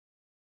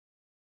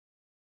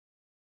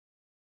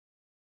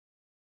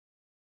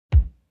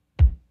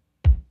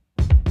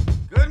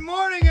Good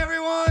morning,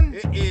 everyone.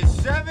 It is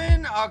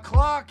 7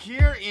 o'clock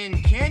here in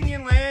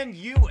Canyonland,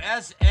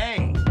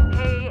 USA.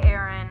 Hey,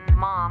 Aaron.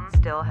 Mom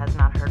still has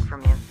not heard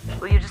from you.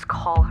 Will you just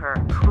call her,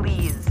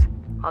 please?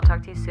 I'll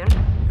talk to you soon.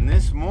 And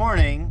this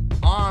morning,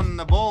 on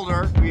the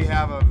boulder, we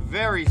have a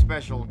very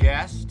special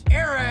guest,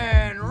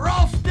 Aaron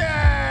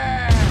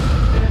Ralston!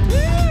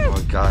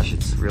 Oh, gosh,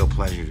 it's a real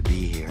pleasure to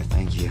be here.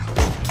 Thank you.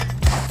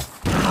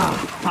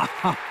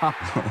 Oh,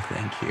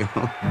 thank you.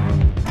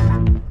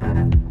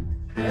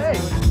 Hey!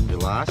 You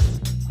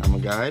lost? I'm a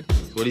guide?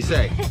 What'd he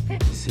say?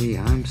 See,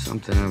 I'm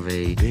something of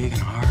a big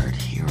and hard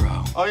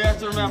hero. All you have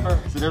to remember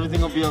is that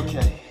everything will be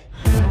okay.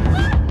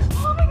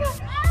 Oh my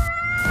God!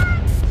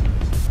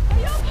 Are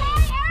you okay,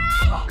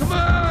 Aaron? Come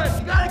on!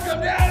 You gotta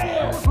come down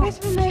here! It's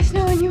been nice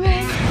knowing you,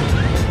 man.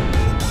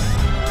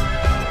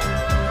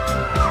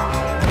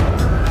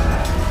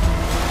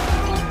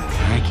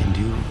 I can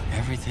do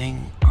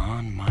everything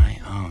on my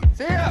own.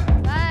 See ya!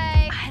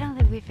 Bye. I don't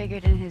think we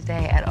figured in his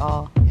day at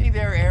all. Hey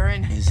there,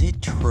 Aaron. Is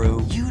it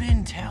true? You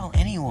didn't tell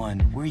anyone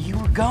where you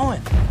were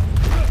going.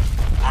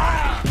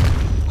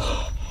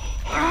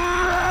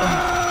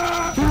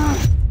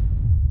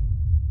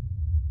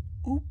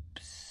 Oops.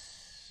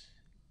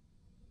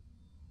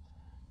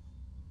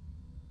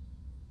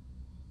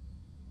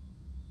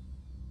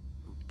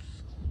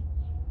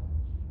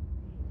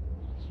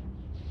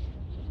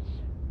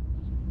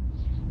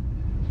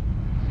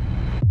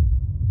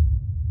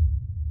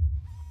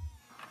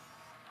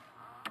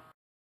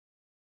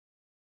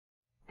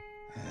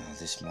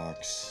 This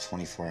marks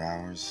 24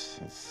 hours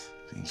of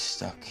being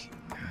stuck.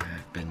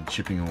 I've been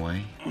chipping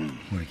away. Want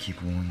to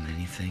keep warm than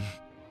anything.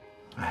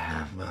 I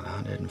have about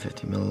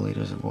 150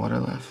 milliliters of water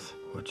left,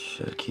 which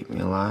should keep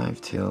me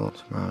alive till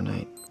tomorrow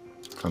night,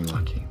 if I'm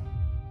lucky.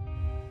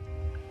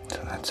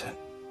 So that's it.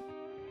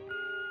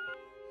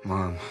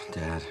 Mom,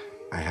 Dad,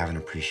 I haven't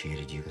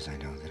appreciated you as I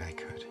know that I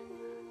could.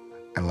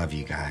 I love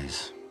you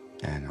guys,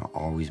 and I'll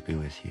always be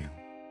with you.